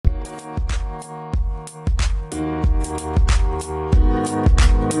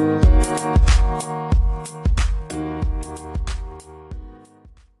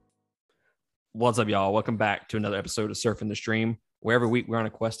What's up, y'all? Welcome back to another episode of Surfing the Stream, where every week we're on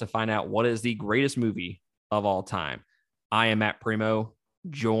a quest to find out what is the greatest movie of all time. I am Matt Primo,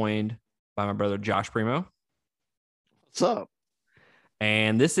 joined by my brother Josh Primo. What's up?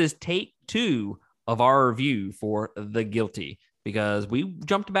 And this is take 2 of our review for The Guilty, because we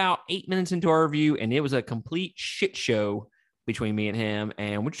jumped about 8 minutes into our review and it was a complete shit show between me and him.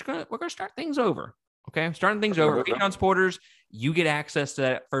 And we're gonna start things over. Okay, I'm starting things over. Patreon supporters, you get access to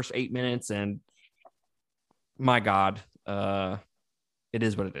that first 8 minutes, and my God, it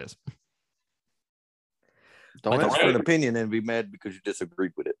is what it is. Don't ask for an opinion and be mad because you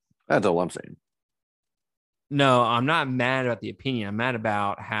disagreed with it. That's all I'm saying. No, I'm not mad about the opinion. I'm mad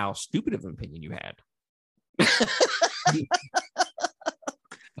about how stupid of an opinion you had.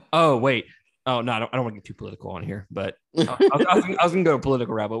 Oh, wait. Oh, no, I don't want to get too political on here, but I was going to go to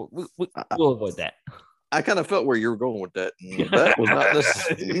political route, but we'll avoid that. I kind of felt where you were going with that. That was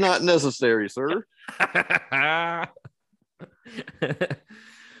not necessary, sir.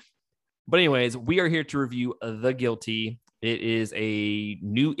 But anyways, we are here to review The Guilty. It is a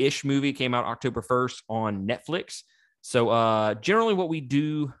new-ish movie. Came out October 1st on Netflix. So generally what we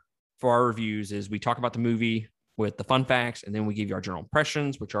do for our reviews is we talk about the movie with the fun facts, and then we give you our general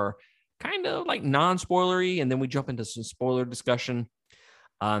impressions, which are kind of like non-spoilery, and then we jump into some spoiler discussion.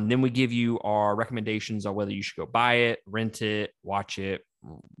 Then we give you our recommendations on whether you should go buy it, rent it, watch it,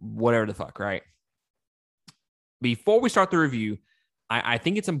 whatever the fuck, right? Before we start the review, I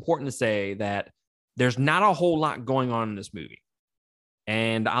think it's important to say that there's not a whole lot going on in this movie.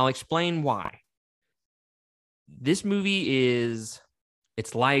 And I'll explain why. This movie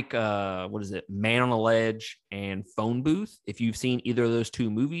it's like, Man on a Ledge and Phone Booth. If you've seen either of those two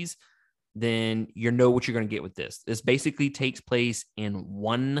movies, then you know what you're going to get with this. This basically takes place in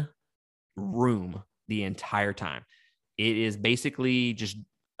one room the entire time. It is basically just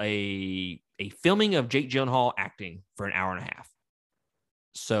a filming of Jake Gyllenhaal acting for an hour and a half.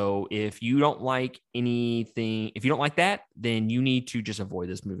 So if you don't like anything, if you don't like that, then you need to just avoid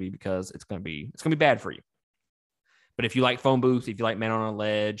this movie because it's going to be bad for you. But if you like Phone Booth, if you like Man on a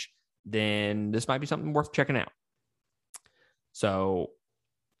Ledge, then this might be something worth checking out. So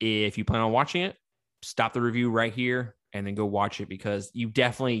if you plan on watching it, stop the review right here and then go watch it, because you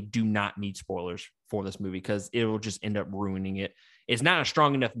definitely do not need spoilers for this movie because it will just end up ruining it. It's not a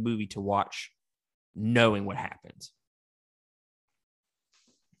strong enough movie to watch knowing what happens.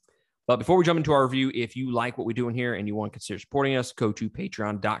 But before we jump into our review, if you like what we do in here and you want to consider supporting us, go to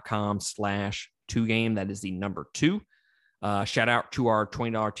patreon.com/2game. That is the number 2. Shout out to our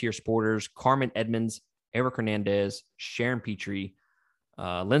 $20 tier supporters, Carmen Edmonds, Eric Hernandez, Sharon Petrie,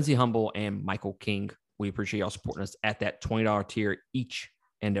 Lindsay Humble, and Michael King. We appreciate y'all supporting us at that $20 tier each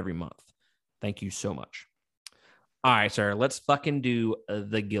and every month. Thank you so much. All right, sir, let's fucking do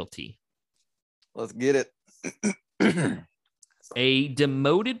The Guilty. Let's get it. A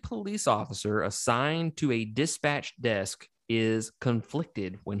demoted police officer assigned to a dispatch desk is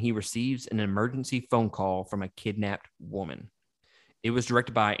conflicted when he receives an emergency phone call from a kidnapped woman. It was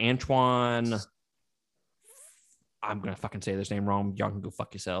directed by Antoine. I'm going to fucking say this name wrong. Y'all can go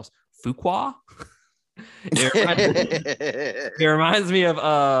fuck yourselves. Fuqua? It reminds me of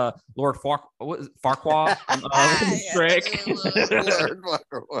Lord Farquaad from Shrek.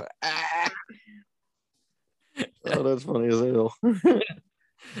 Oh, that's funny as hell.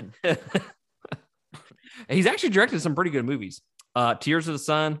 He's actually directed some pretty good movies. Tears of the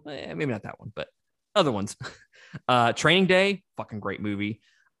Sun, maybe not that one, but other ones. Training Day, fucking great movie.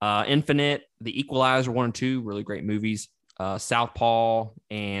 Infinite, The Equalizer 1 and 2, really great movies. Southpaw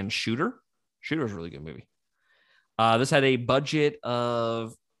and Shooter. Shooter is a really good movie. This had a budget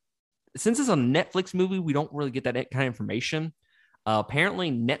of, since it's a Netflix movie, we don't really get that kind of information.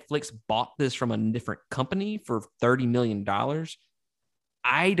 Apparently, Netflix bought this from a different company for $30 million.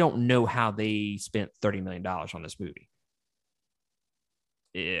 I don't know how they spent $30 million on this movie.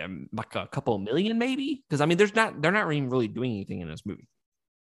 Like a couple of million, maybe? Because, I mean, they're not even really doing anything in this movie.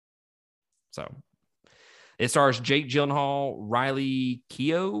 So, it stars Jake Gyllenhaal, Riley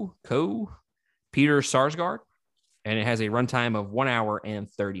Keough, Peter Sarsgaard, and it has a runtime of 1 hour and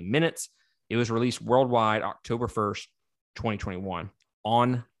 30 minutes. It was released worldwide October 1st, 2021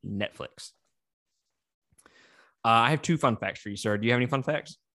 on Netflix. I have 2 fun facts for you, sir. Do you have any fun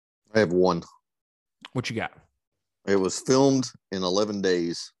facts? I have one. What you got? It was filmed in 11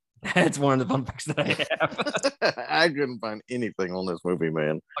 days. That's one of the fun facts that I have. I couldn't find anything on this movie,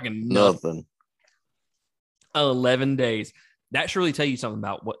 man. Fucking nothing. 11 days. That should really tell you something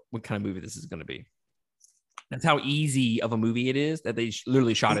about what kind of movie this is going to be. That's how easy of a movie it is that they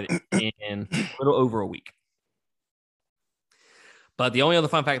literally shot it in a little over a week. But the only other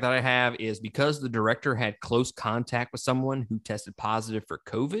fun fact that I have is because the director had close contact with someone who tested positive for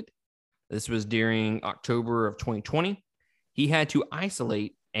COVID. This was during October of 2020. He had to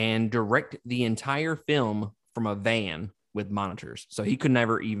isolate and direct the entire film from a van with monitors. So he could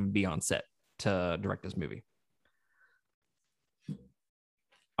never even be on set to direct this movie.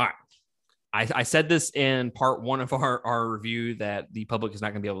 All right. I said this in part one of our review that the public is not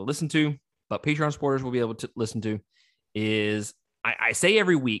going to be able to listen to, but Patreon supporters will be able to listen to. Is I say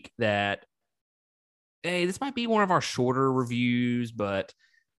every week that, hey, this might be one of our shorter reviews, but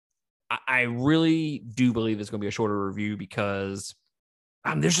I really do believe it's going to be a shorter review because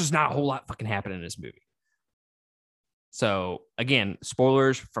there's just not a whole lot fucking happening in this movie. So again,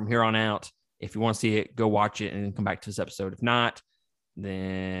 spoilers from here on out. If you want to see it, go watch it and come back to this episode. If not,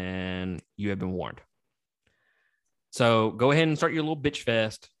 then you have been warned. So go ahead and start your little bitch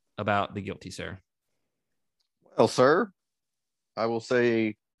fest about The Guilty, sir. Well, sir, I will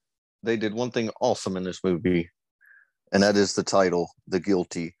say they did one thing awesome in this movie, and that is the title, The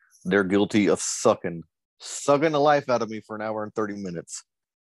Guilty. They're guilty of sucking the life out of me for an hour and 30 minutes.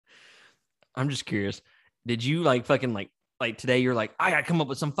 I'm just curious. Did you like today you're like, I gotta come up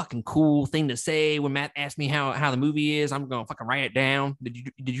with some fucking cool thing to say when Matt asked me how the movie is. I'm gonna fucking write it down.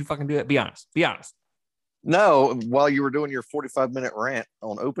 Did you fucking do it? Be honest. No, while you were doing your 45-minute rant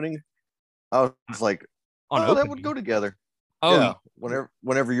on opening, I was like, that would go together. Oh yeah.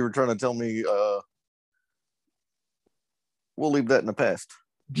 Whenever you were trying to tell me we'll leave that in the past.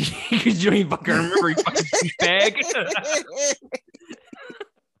 Because you don't even fucking remember, you fucking bag.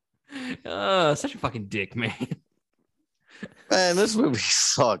 Such a fucking dick, man. Man, this movie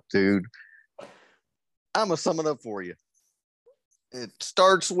sucked, dude. I'm gonna sum it up for you. It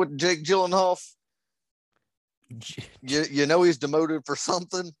starts with Jake Gyllenhaal. You know he's demoted for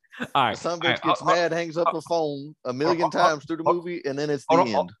something. All right. Some bitch gets mad, hangs up the phone a million times through the movie, and then it's the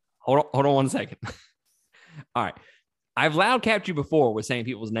end. Hold on 1 second. All right. I've loud capped you before with saying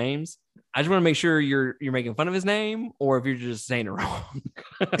people's names. I just want to make sure you're making fun of his name or if you're just saying it wrong.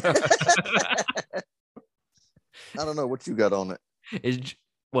 I don't know what you got on it. Is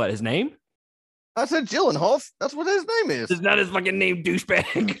what his name? I said Gyllenhaal. That's what his name is. It's not his fucking name,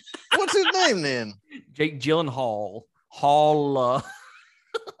 douchebag. What's his name then? Jake Gyllenhaal. Hall. I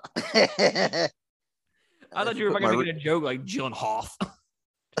thought you were fucking making a joke like Gyllenhaal.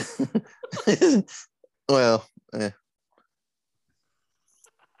 Well,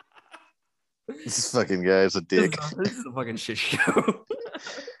 this fucking guy is a dick. This is a fucking shit show.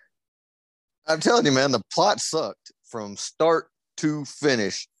 I'm telling you, man, the plot sucked from start to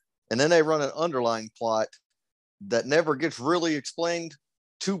finish. And then they run an underlying plot that never gets really explained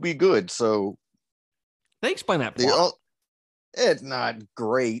to be good. So they explain that plot. It's not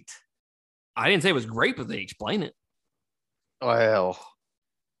great. I didn't say it was great, but they explain it. Well,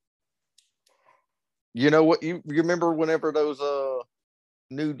 you know what? You remember whenever those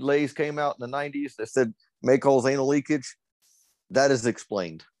nude lays came out in the 90s that said may cause anal leakage? That is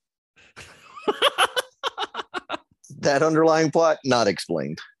explained. That underlying plot, not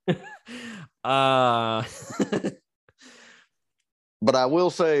explained. But I will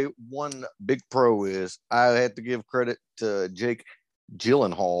say one big pro is I had to give credit to Jake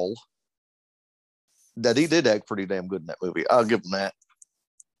Gyllenhaal that he did act pretty damn good in that movie. I'll give him that.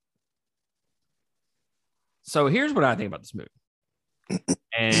 So here's what I think about this movie.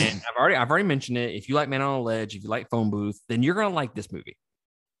 And I've already mentioned it. If you like Man on a Ledge, if you like Phone Booth, then you're gonna like this movie.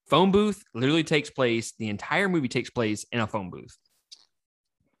 Phone Booth literally takes place, the entire movie takes place in a phone booth.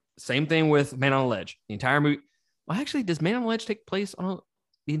 Same thing with Man on a Ledge. The entire movie. Well, actually, does Man on a Ledge take place on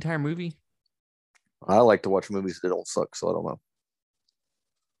the entire movie? I like to watch movies that don't suck, so I don't know.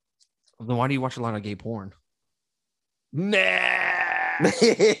 Then why do you watch a lot of gay porn? Nah.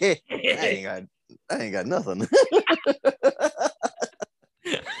 I ain't got nothing.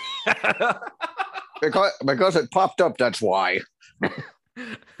 because it popped up, that's why.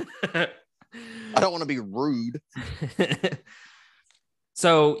 I don't want to be rude.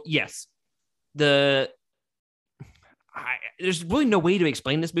 So, yes. There's really no way to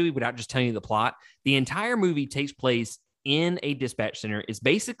explain this movie without just telling you the plot. The entire movie takes place in a dispatch center. It's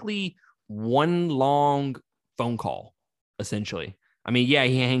basically one long phone call, essentially. I mean, yeah,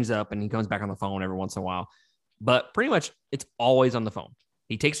 he hangs up and he comes back on the phone every once in a while, but pretty much it's always on the phone.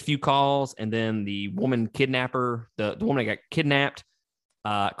 He takes a few calls and then the woman kidnapper, the woman that got kidnapped,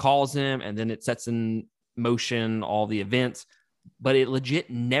 calls him, and then it sets in motion all the events, but it legit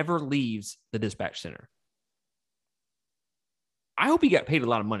never leaves the dispatch center. I hope he got paid a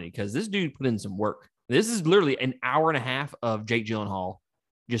lot of money because this dude put in some work. This is literally an hour and a half of Jake Gyllenhaal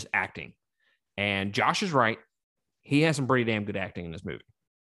just acting. And Josh is right. he has some pretty damn good acting in this movie.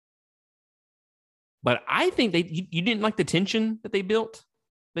 But I think you didn't like the tension that they built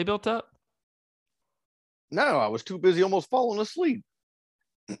up. No, I was too busy almost falling asleep.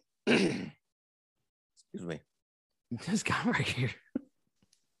 Excuse me. This guy right here.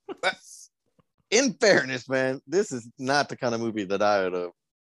 In fairness, man, this is not the kind of movie that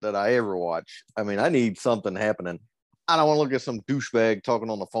I ever watch. I mean, I need something happening. I don't want to look at some douchebag talking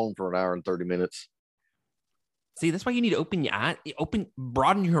on the phone for an hour and 30 minutes. See, that's why you need to open your eye,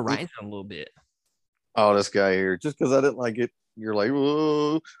 broaden your horizon a little bit. Oh, this guy here. Just because I didn't like it, you're like,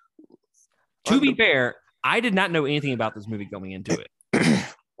 whoa. To be fair, I did not know anything about this movie going into it.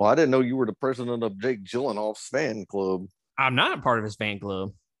 Well, I didn't know you were the president of Jake Gyllenhaal's fan club. I'm not a part of his fan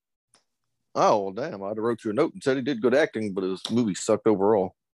club. Oh, well, damn. I'd have wrote you a note and said he did good acting, but his movie sucked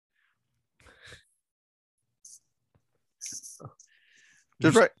overall.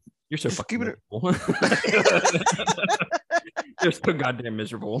 Just right. You're so just fucking keep miserable. You're so goddamn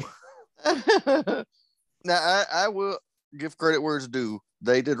miserable. Now, I will give credit where it's due.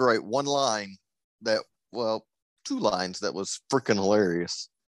 They did write one line two lines that was freaking hilarious.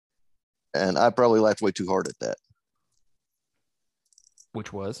 And I probably laughed way too hard at that.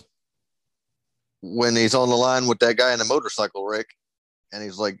 Which was? When he's on the line with that guy in the motorcycle wreck, and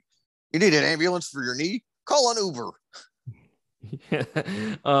he's like, "You need an ambulance for your knee? Call an Uber."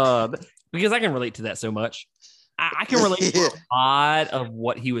 Because I can relate to that so much. I can relate to a lot of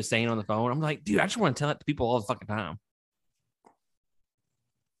what he was saying on the phone. I'm like, dude, I just want to tell that to people all the fucking time.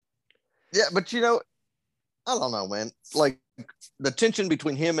 Yeah, but I don't know, man. Like the tension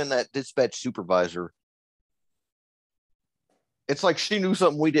between him and that dispatch supervisor. It's like she knew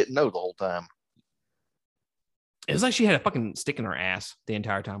something we didn't know the whole time. It was like she had a fucking stick in her ass the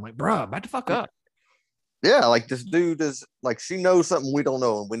entire time. Like, bro, back the fuck up. Yeah, like this dude is like, she knows something we don't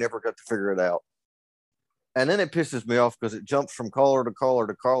know and we never got to figure it out. And then it pisses me off because it jumps from caller to caller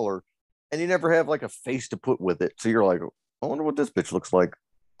to caller and you never have like a face to put with it. So you're like, I wonder what this bitch looks like.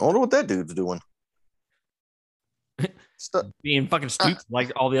 I wonder what that dude's doing. Being fucking stupid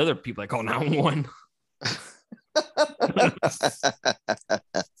like all the other people that call 911.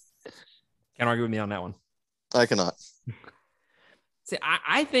 Can't argue with me on that one. I cannot. See,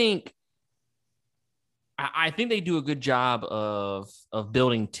 I think they do a good job of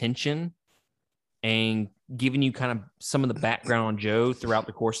building tension and giving you kind of some of the background on Joe throughout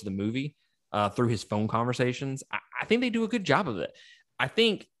the course of the movie through his phone conversations. I think they do a good job of it. I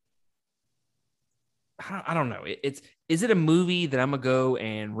think, I don't know. Is it a movie that I'm gonna go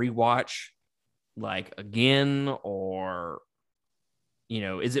and rewatch like again, or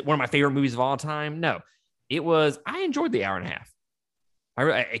is it one of my favorite movies of all time? No, I enjoyed the hour and a half.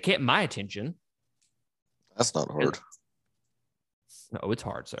 It kept my attention. That's not hard. No, it's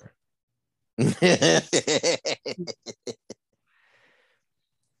hard, sir.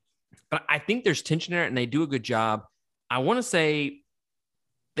 But I think there's tension there and they do a good job. I want to say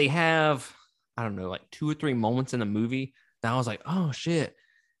they have, I don't know, like 2 or 3 moments in the movie that I was like, oh shit.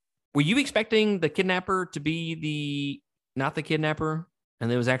 Were you expecting the kidnapper to be not the kidnapper,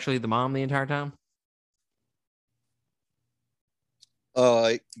 and it was actually the mom the entire time?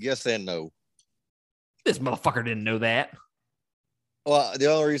 Yes and no. This motherfucker didn't know that. Well, the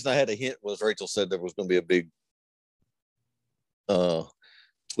only reason I had a hint was Rachel said there was going to be a big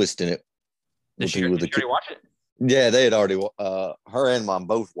twist in it. Did you already watch it? Yeah, they had already. Her and mom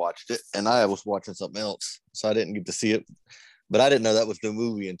both watched it, and I was watching something else, so I didn't get to see it. But I didn't know that was the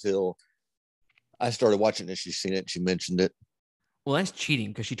movie until I started watching it. She's seen it. She mentioned it. Well, that's cheating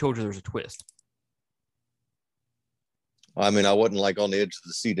because she told you there was a twist. I mean, I wasn't like on the edge of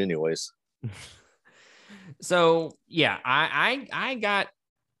the seat, anyways. So yeah, I got.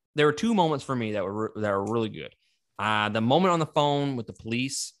 There were 2 moments for me that were really good. The moment on the phone with the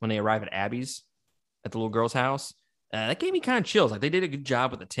police when they arrive at Abby's, at the little girl's house, that gave me kind of chills. Like they did a good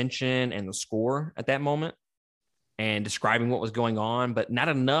job with the tension and the score at that moment and describing what was going on, but not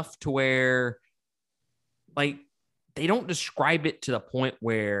enough to where like they don't describe it to the point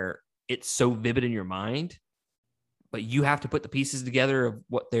where it's so vivid in your mind, but you have to put the pieces together of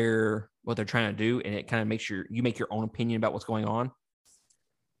what they're trying to do. And it kind of makes you make your own opinion about what's going on.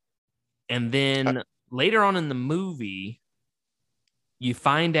 And then later on in the movie, you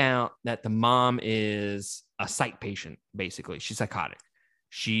find out that the mom is a psych patient, basically. She's psychotic.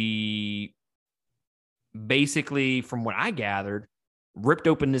 She basically, from what I gathered, ripped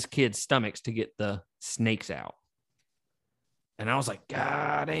open this kid's stomachs to get the snakes out. And I was like,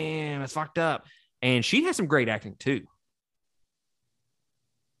 God damn, it's fucked up. And she has some great acting too.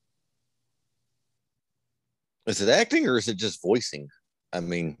 Is it acting or is it just voicing? I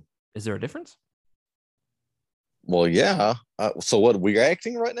mean, is there a difference? Well, yeah. So what? We're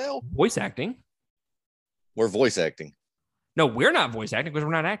acting right now. Voice acting. We're voice acting. No, we're not voice acting because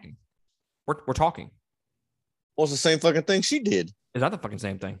we're not acting. We're talking. Well, it's the same fucking thing she did. Is that the fucking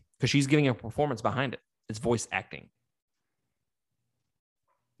same thing? Because she's giving a performance behind it. It's voice acting.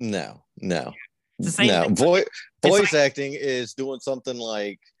 No. It's the same No. thing. Voice acting is doing something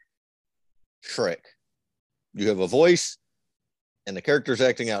like Shrek. You have a voice, and the character's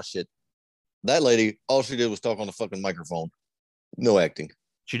acting out shit. That lady, all she did was talk on the fucking microphone. No acting.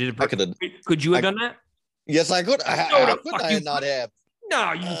 She did it. Could you have done that? Yes, I could. How could I not have?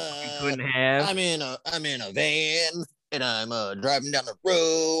 No, you couldn't have. I'm in a van, and I'm driving down the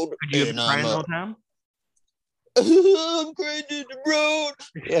road. Could you have been crying the whole time? I'm crying down the road.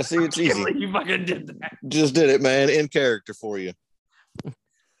 Yeah, see, it's easy. You fucking did that. Just did it, man. In character for you.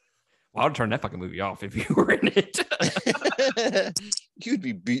 Well, I'd turn that fucking movie off if you were in it. You'd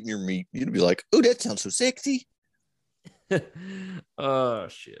be beating your meat. You'd be like, "Oh, that sounds so sexy." Oh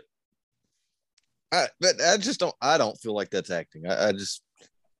shit. But I just don't. I don't feel like that's acting. I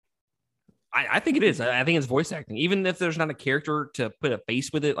think it is. I think it's voice acting. Even if there's not a character to put a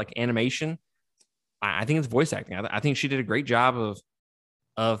face with it, like animation, I think it's voice acting. I think she did a great job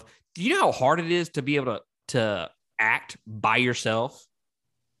of. Do you know how hard it is to be able to act by yourself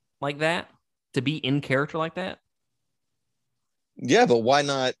like that? To be in character like that? Yeah, but why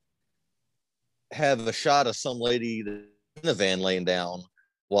not have a shot of some lady in the van laying down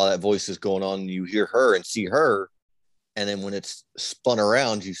while that voice is going on? And you hear her and see her, and then when it's spun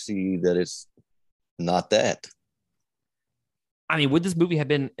around, you see that it's not that. I mean, would this movie have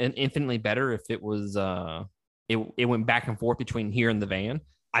been infinitely better if it was it went back and forth between here and the van?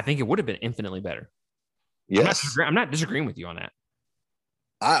 I think it would have been infinitely better. Yes. I'm not disagreeing with you on that.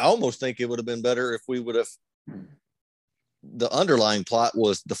 I almost think it would have been better if we would have. The underlying plot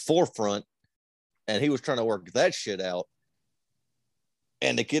was the forefront, and he was trying to work that shit out.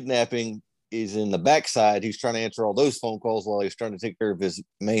 And the kidnapping is in the backside. He's trying to answer all those phone calls while he's trying to take care of his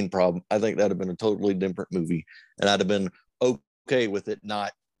main problem. I think that'd have been a totally different movie, and I'd have been okay with it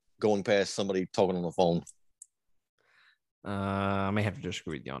not going past somebody talking on the phone. I may have to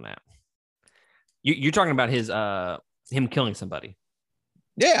disagree with you on that. You're talking about his him killing somebody.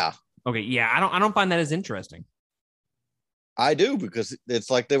 Yeah. Okay. Yeah. I don't find that as interesting. I do, because it's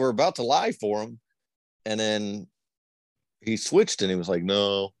like they were about to lie for him, and then he switched and he was like,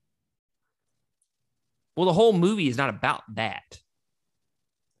 no. Well, the whole movie is not about that.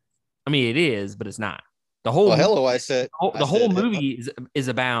 I mean, it is, but it's not. The whole hello, I said the whole movie is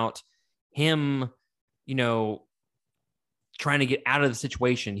about him, trying to get out of the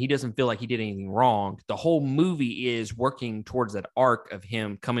situation. He doesn't feel like he did anything wrong. The whole movie is working towards that arc of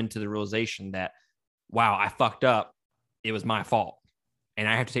him coming to the realization that, wow, I fucked up. It was my fault. And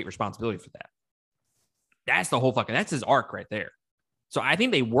I have to take responsibility for that. That's the whole that's his arc right there. So I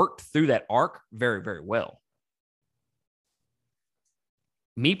think they worked through that arc very, very well.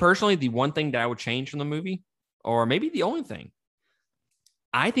 Me personally, the one thing that I would change from the movie, or maybe the only thing,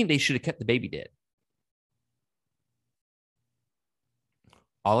 I think they should have kept the baby dead.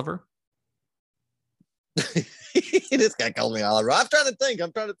 Oliver? This guy called me Oliver. I'm trying to think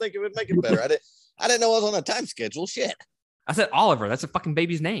it would make it better. I didn't know I was on a time schedule. Shit. I said Oliver. That's a fucking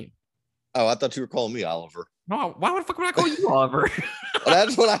baby's name. Oh, I thought you were calling me Oliver. No, why the fuck would I call you Oliver?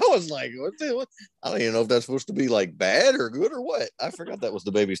 That's what I was like. What? I don't even know if that's supposed to be like bad or good or what. I forgot that was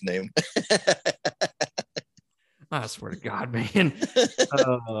the baby's name. I swear to God, man.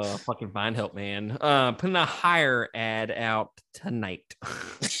 Fucking find help, man. Putting a hire ad out tonight.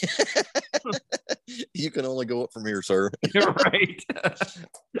 You can only go up from here, sir. You're right.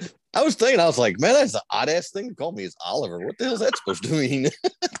 I was thinking, I was like, man, that's an odd ass thing to call me as Oliver. What the hell is that supposed to mean?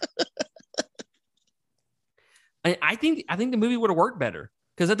 I think the movie would have worked better,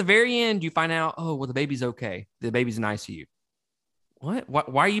 because at the very end you find out, oh well, the baby's okay. The baby's nice to you. What?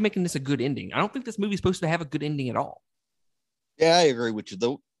 Why are you making this a good ending? I don't think this movie's supposed to have a good ending at all. Yeah, I agree with you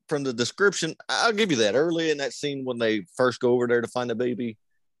though. From the description, I'll give you that. Early in that scene when they first go over there to find the baby,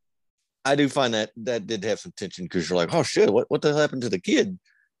 I do find that did have some tension, because you're like, oh shit, what the hell happened to the kid?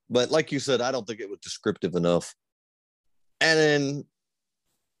 But like you said, I don't think it was descriptive enough. And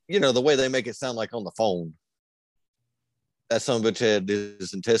then, the way they make it sound like on the phone, that son of a bitch had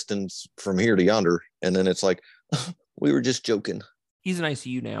his intestines from here to yonder. And then it's like, we were just joking. He's in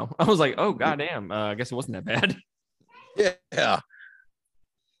ICU now. I was like, oh, goddamn. I guess it wasn't that bad. Yeah.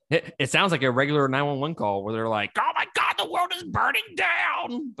 It sounds like a regular 911 call where they're like, oh my God, the world is burning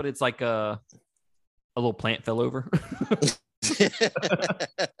down. But it's like a little plant fell over.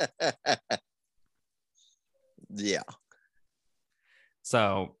 Yeah.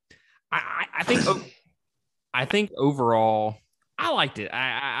 So I I think overall, I liked it.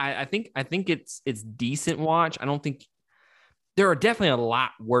 I think it's decent watch. I don't think there are definitely a lot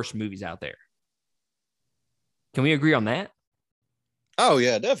worse movies out there. Can we agree on that? Oh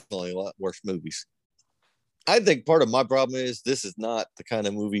yeah, definitely a lot worse movies. I think part of my problem is this is not the kind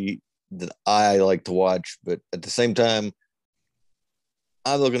of movie that I like to watch, but at the same time,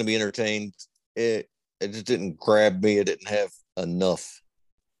 I'm looking to be entertained. It just didn't grab me. It didn't have enough.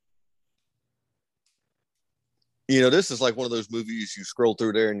 This is like one of those movies you scroll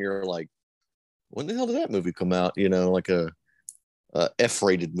through there and you're like, when the hell did that movie come out? Like a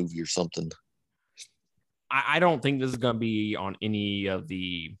F-rated movie or something. I don't think this is going to be on any of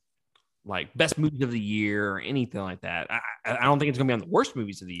the like best movies of the year or anything like that. I don't think it's going to be on the worst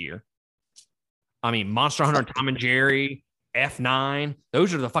movies of the year. I mean, Monster Hunter, Tom and Jerry, F9,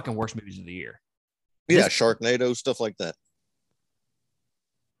 those are the fucking worst movies of the year. Yeah, Sharknado, stuff like that.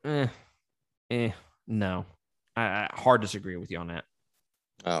 No. I hard disagree with you on that.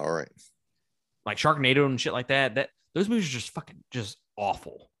 Oh, all right. Like Sharknado and shit like that. Those movies are just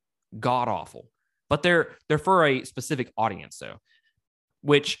awful, god awful. But they're for a specific audience though,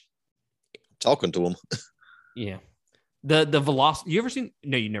 which talking to them. Yeah, the Velocity. You ever seen?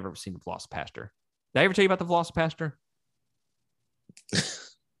 No, you never seen the Velocipaster. Did I ever tell you about the Velocipaster?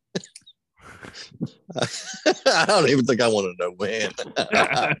 I don't even think I want to know, man.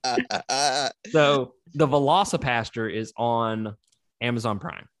 So the Velocipaster is on Amazon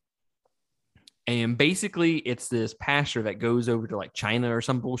Prime. And basically it's this pastor that goes over to like China or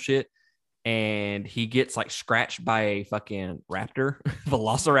some bullshit. And he gets like scratched by a fucking raptor,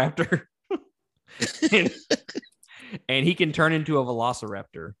 Velociraptor. and he can turn into a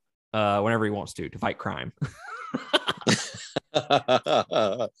Velociraptor whenever he wants to fight crime.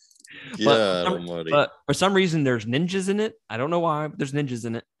 But for some reason, there's ninjas in it. I don't know why, but there's ninjas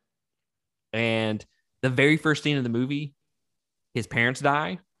in it. And the very first scene of the movie, his parents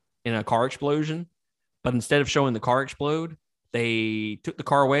die in a car explosion. But instead of showing the car explode, they took the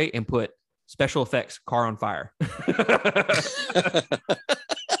car away and put special effects, car on fire.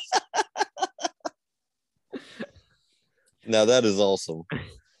 Now that is awesome.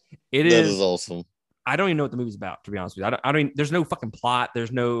 That is awesome. I don't even know what the movie's about, to be honest with you. I don't. There's no fucking plot.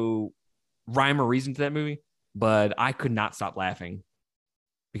 There's no rhyme or reason to that movie. But I could not stop laughing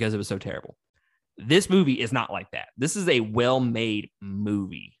because it was so terrible. This movie is not like that. This is a well-made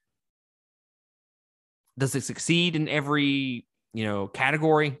movie. Does it succeed in every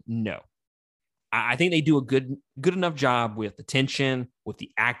category? No. I think they do a good enough job with the tension, with the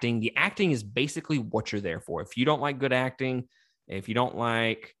acting. The acting is basically what you're there for. If you don't like good acting, if you don't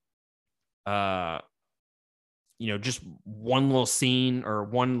like just one little scene or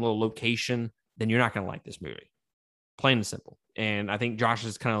one little location, then you're not going to like this movie. Plain and simple. And I think Josh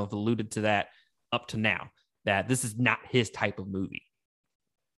has kind of alluded to that up to now, that this is not his type of movie.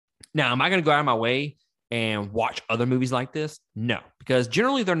 Now, am I going to go out of my way and watch other movies like this? No, because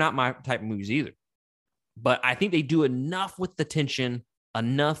generally they're not my type of movies either. But I think they do enough with the tension,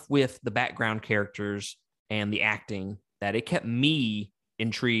 enough with the background characters and the acting that it kept me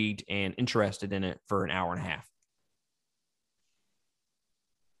intrigued and interested in it for an hour and a half.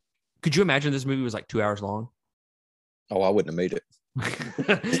 Could you imagine this movie was like 2 hours long? Oh, I wouldn't have made it.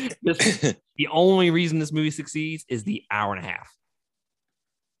 The only reason this movie succeeds is the hour and a half.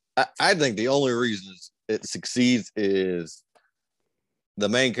 I think the only reason it succeeds is the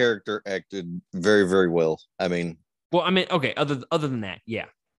main character acted very, very well. Okay. Other than that, yeah.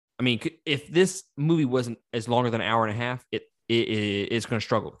 I mean, if this movie wasn't as longer than an hour and a half, it is going to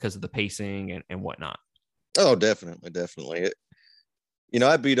struggle because of the pacing and whatnot. Oh, definitely.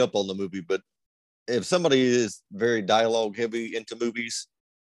 I beat up on the movie, but if somebody is very dialogue heavy into movies,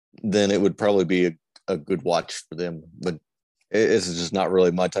 then it would probably be a good watch for them. But it's just not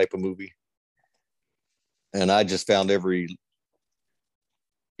really my type of movie. And I just found if you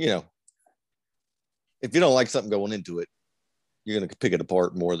don't like something going into it, you're going to pick it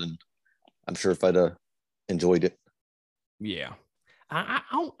apart more than I'm sure if I'd enjoyed it. Yeah.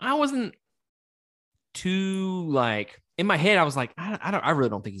 I wasn't too like, in my head, I was like, I really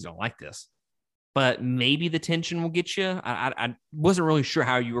don't think he's going to like this. But maybe the tension will get you. I wasn't really sure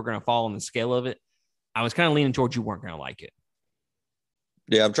how you were going to fall on the scale of it. I was kind of leaning towards you weren't going to like it.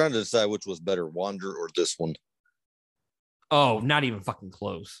 Yeah, I'm trying to decide which was better, Wander or this one. Oh, not even fucking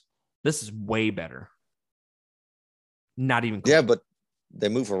close. This is way better. Not even close. Yeah, but they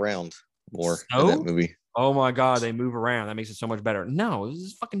move around more in that movie. Oh my God, they move around. That makes it so much better. No, this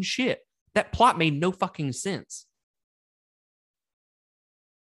is fucking shit. That plot made no fucking sense.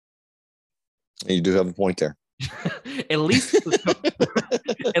 You do have a point there. At least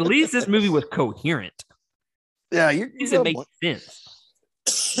this movie was coherent. Yeah, you It makes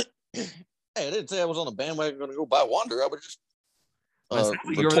sense. Hey, I didn't say I was on a bandwagon going to go buy Wander. I was just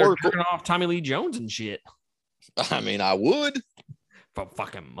you were there jerking off Tommy Lee Jones and shit. I mean, I would. For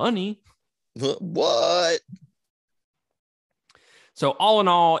fucking money. What? So all in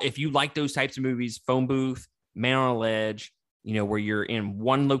all, if you like those types of movies, Phone Booth, Man on a Ledge, where you're in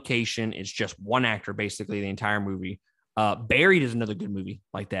one location, it's just one actor basically the entire movie. Buried is another good movie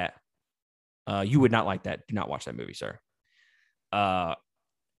like that. You would not like that. Do not watch that movie, sir.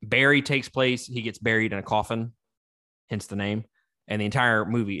 Barry takes place. He gets buried in a coffin, hence the name. And the entire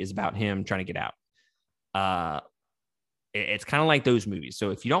movie is about him trying to get out. It's kind of like those movies. So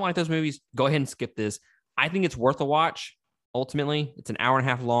if you don't like those movies, go ahead and skip this. I think it's worth a watch. Ultimately, it's an hour and a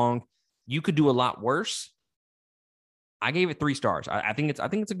half long. You could do a lot worse. I gave it 3 stars. I think it's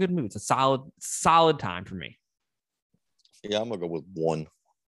a good movie. It's a solid time for me. Yeah, I'm gonna go with 1.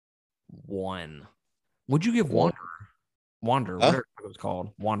 1. Would you give Wander? Wander, huh? whatever it was called.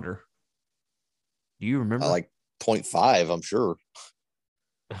 Wander. Do you remember? I like 0.5, I'm sure.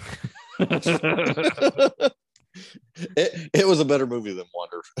 it was a better movie than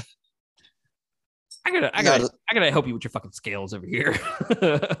Wander. I gotta help you with your fucking scales over here.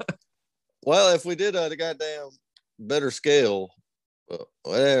 Well, if we did the goddamn better scale,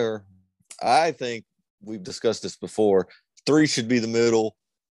 whatever. I think we've discussed this before. 3 should be the middle,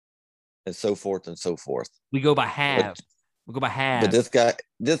 and so forth and so forth. We go by half. But this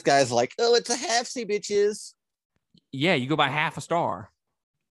guy's like, oh, it's a half-see, bitches. Yeah, you go by half a star.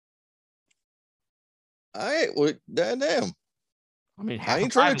 All right, well, damn. I mean, I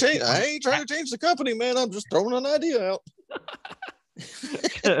ain't trying to change the company, man. I'm just throwing an idea out.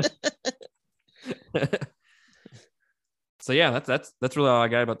 So yeah, that's really all I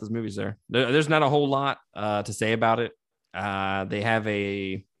got about this movie, sir. There's not a whole lot to say about it. They have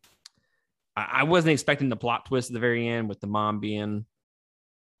I wasn't expecting the plot twist at the very end with the mom being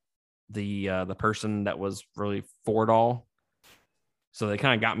the person that was really for it all. So they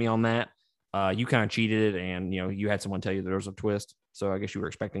kind of got me on that. You kind of cheated, and you had someone tell you there was a twist. So I guess you were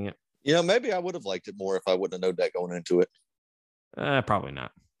expecting it. Maybe I would have liked it more if I wouldn't have known that going into it. Probably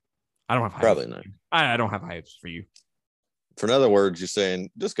not. I don't have high probably not. I don't have high hopes for you. For in other words, you're saying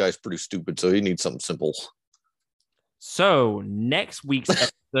this guy's pretty stupid, so he needs something simple. So next week's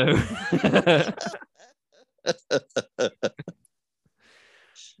episode.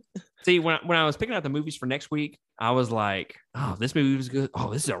 See, when I was picking out the movies for next week, I was like, oh, this movie was good.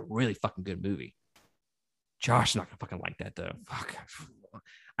 Oh, this is a really fucking good movie. Josh's not gonna fucking like that though. Fuck.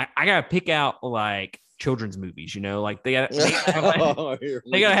 I gotta pick out like children's movies, like they gotta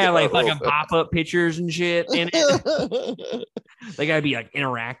have like fucking pop-up pictures and shit in it. They gotta be like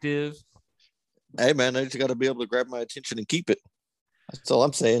interactive. Hey man, I just gotta be able to grab my attention and keep it. That's all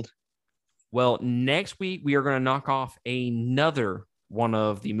I'm saying. Well, next week we are going to knock off another one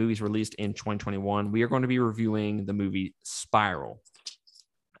of the movies released in 2021. We are going to be reviewing the movie Spiral.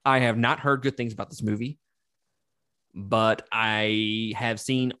 I have not heard good things about this movie, but I have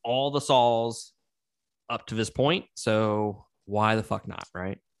seen all the Saws up to this point. So why the fuck not,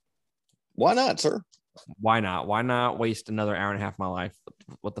 right? Why not, sir? Why not? Why not waste another hour and a half of my life?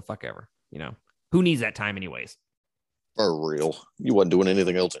 What the fuck ever, Who needs that time anyways? For real. You wasn't doing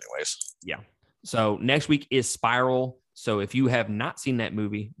anything else anyways. Yeah. So next week is Spiral. So if you have not seen that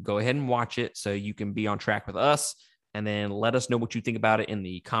movie, go ahead and watch it so you can be on track with us. And then let us know what you think about it in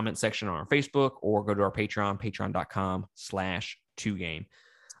the comment section on our Facebook, or go to our Patreon, patreon.com/2game.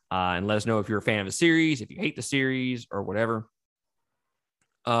 And let us know if you're a fan of the series, if you hate the series or whatever.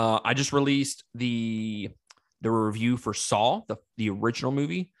 I just released the review for Saw, the original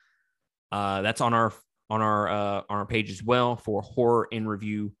movie. That's on our page as well for Horror in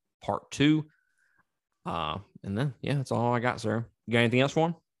Review Part 2. And then that's all I got, sir. You got anything else for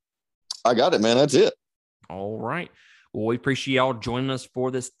him? I got it, man. That's it. All right. Well, we appreciate y'all joining us for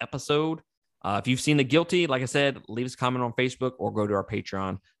this episode. If you've seen The Guilty, like I said, leave us a comment on Facebook or go to our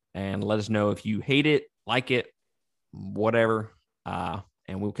Patreon and let us know if you hate it, like it, whatever. And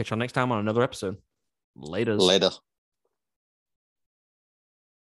we'll catch y'all next time on another episode. Later.